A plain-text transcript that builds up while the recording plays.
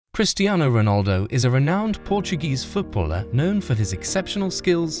Cristiano Ronaldo is a renowned Portuguese footballer known for his exceptional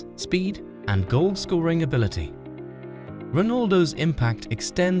skills, speed, and goal-scoring ability. Ronaldo's impact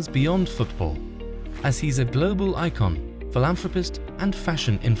extends beyond football, as he's a global icon, philanthropist, and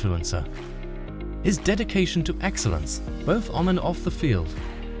fashion influencer. His dedication to excellence, both on and off the field,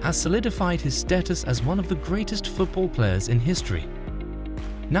 has solidified his status as one of the greatest football players in history.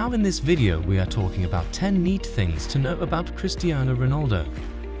 Now in this video we are talking about 10 neat things to know about Cristiano Ronaldo.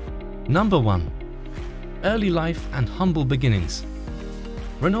 Number 1. Early life and humble beginnings.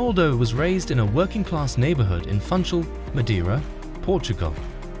 Ronaldo was raised in a working-class neighborhood in Funchal, Madeira, Portugal.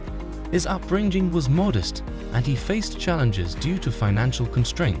 His upbringing was modest, and he faced challenges due to financial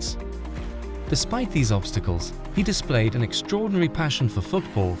constraints. Despite these obstacles, he displayed an extraordinary passion for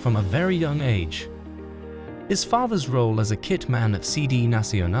football from a very young age. His father's role as a kit man at CD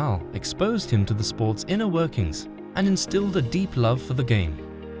Nacional exposed him to the sport's inner workings and instilled a deep love for the game.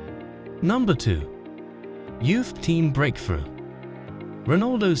 Number 2. Youth team breakthrough.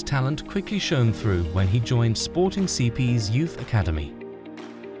 Ronaldo's talent quickly shone through when he joined Sporting CP's youth academy.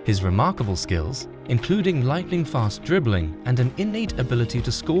 His remarkable skills, including lightning-fast dribbling and an innate ability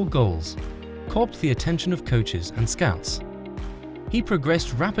to score goals, caught the attention of coaches and scouts. He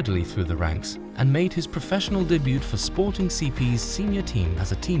progressed rapidly through the ranks and made his professional debut for Sporting CP's senior team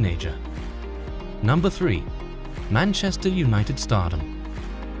as a teenager. Number 3. Manchester United stardom.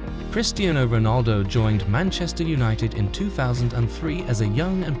 Cristiano Ronaldo joined Manchester United in 2003 as a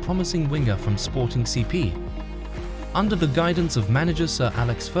young and promising winger from Sporting CP. Under the guidance of manager Sir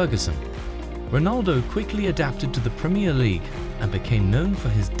Alex Ferguson, Ronaldo quickly adapted to the Premier League and became known for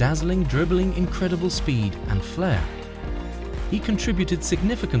his dazzling dribbling, incredible speed, and flair. He contributed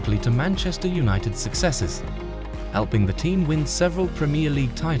significantly to Manchester United's successes, helping the team win several Premier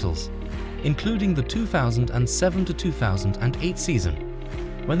League titles, including the 2007-2008 season,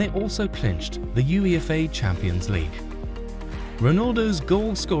 when they also clinched the UEFA Champions League. Ronaldo's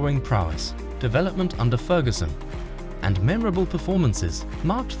goal-scoring prowess, development under Ferguson, and memorable performances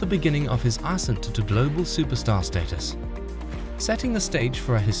marked the beginning of his ascent to global superstar status, setting the stage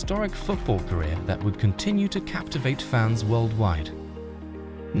for a historic football career that would continue to captivate fans worldwide.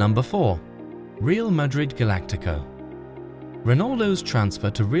 Number 4. Real Madrid Galactico. Ronaldo's transfer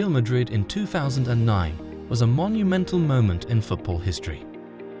to Real Madrid in 2009 was a monumental moment in football history.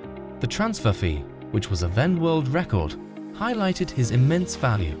 The transfer fee, which was a then world record, highlighted his immense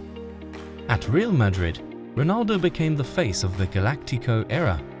value. At Real Madrid, Ronaldo became the face of the Galactico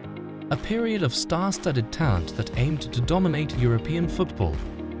era, a period of star-studded talent that aimed to dominate European football.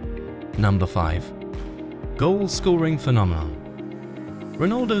 Number 5. Goal-scoring phenomenon.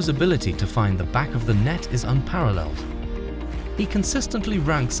 Ronaldo's ability to find the back of the net is unparalleled. He consistently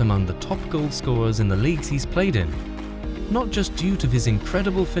ranks among the top goal scorers in the leagues he's played in, not just due to his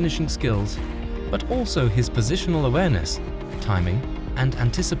incredible finishing skills, but also his positional awareness, timing, and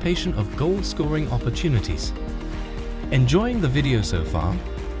anticipation of goal-scoring opportunities. Enjoying the video so far?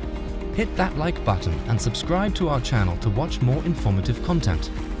 Hit that like button and subscribe to our channel to watch more informative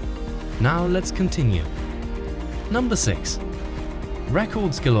content. Now let's continue. Number 6.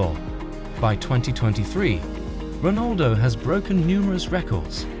 Records galore. By 2023, Ronaldo has broken numerous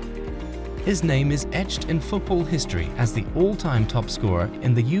records. His name is etched in football history as the all-time top scorer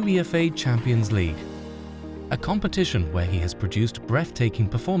in the UEFA Champions League, a competition where he has produced breathtaking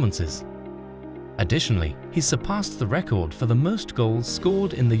performances. Additionally, he surpassed the record for the most goals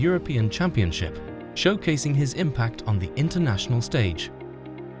scored in the European Championship, showcasing his impact on the international stage.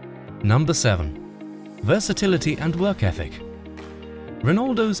 Number 7. Versatility and work ethic.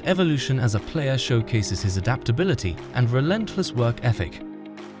 Ronaldo's evolution as a player showcases his adaptability and relentless work ethic.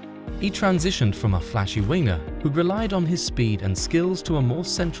 He transitioned from a flashy winger who relied on his speed and skills to a more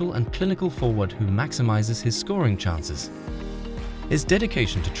central and clinical forward who maximizes his scoring chances. His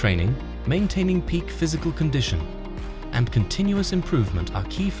dedication to training, maintaining peak physical condition, and continuous improvement are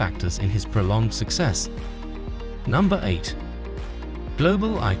key factors in his prolonged success. Number 8.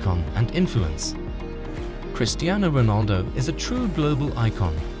 Global icon and influence. Cristiano Ronaldo is a true global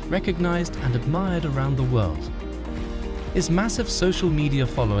icon, recognized and admired around the world. His massive social media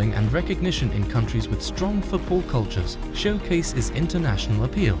following and recognition in countries with strong football cultures showcase his international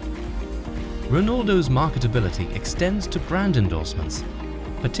appeal. Ronaldo's marketability extends to brand endorsements,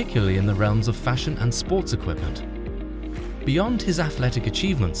 particularly in the realms of fashion and sports equipment. Beyond his athletic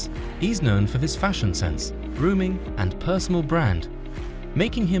achievements, he's known for his fashion sense, grooming, and personal brand,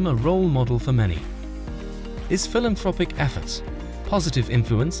 making him a role model for many. His philanthropic efforts, positive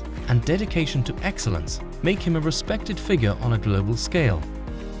influence, and dedication to excellence make him a respected figure on a global scale.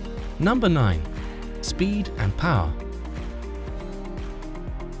 Number 9. Speed and power.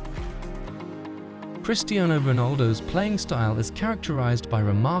 Cristiano Ronaldo's playing style is characterized by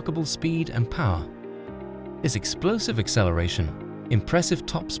remarkable speed and power. His explosive acceleration, impressive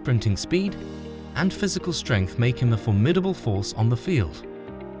top sprinting speed, and physical strength make him a formidable force on the field.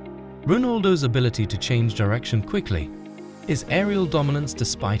 Ronaldo's ability to change direction quickly, his aerial dominance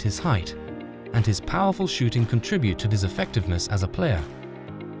despite his height, and his powerful shooting contribute to his effectiveness as a player.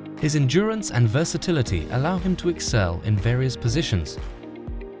 His endurance and versatility allow him to excel in various positions,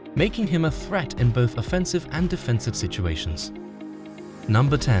 making him a threat in both offensive and defensive situations.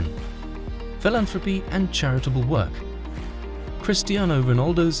 Number 10. Philanthropy and charitable work. Cristiano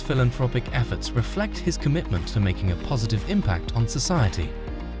Ronaldo's philanthropic efforts reflect his commitment to making a positive impact on society.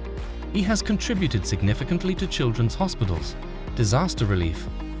 He has contributed significantly to children's hospitals, disaster relief,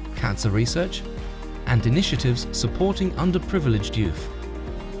 cancer research, and initiatives supporting underprivileged youth.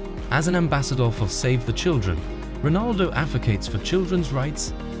 As an ambassador for Save the Children, Ronaldo advocates for children's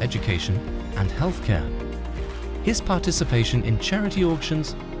rights, education, and healthcare. His participation in charity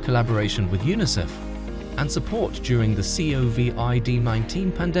auctions, collaboration with UNICEF, and support during the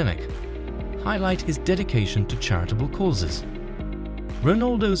COVID-19 pandemic highlight his dedication to charitable causes.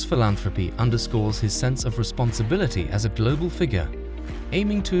 Ronaldo's philanthropy underscores his sense of responsibility as a global figure,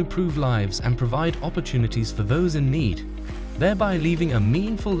 aiming to improve lives and provide opportunities for those in need, thereby leaving a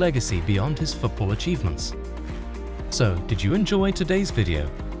meaningful legacy beyond his football achievements. So, did you enjoy today's video?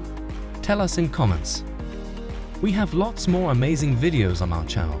 Tell us in comments. We have lots more amazing videos on our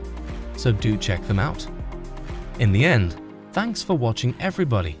channel, so do check them out. In the end, thanks for watching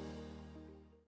everybody.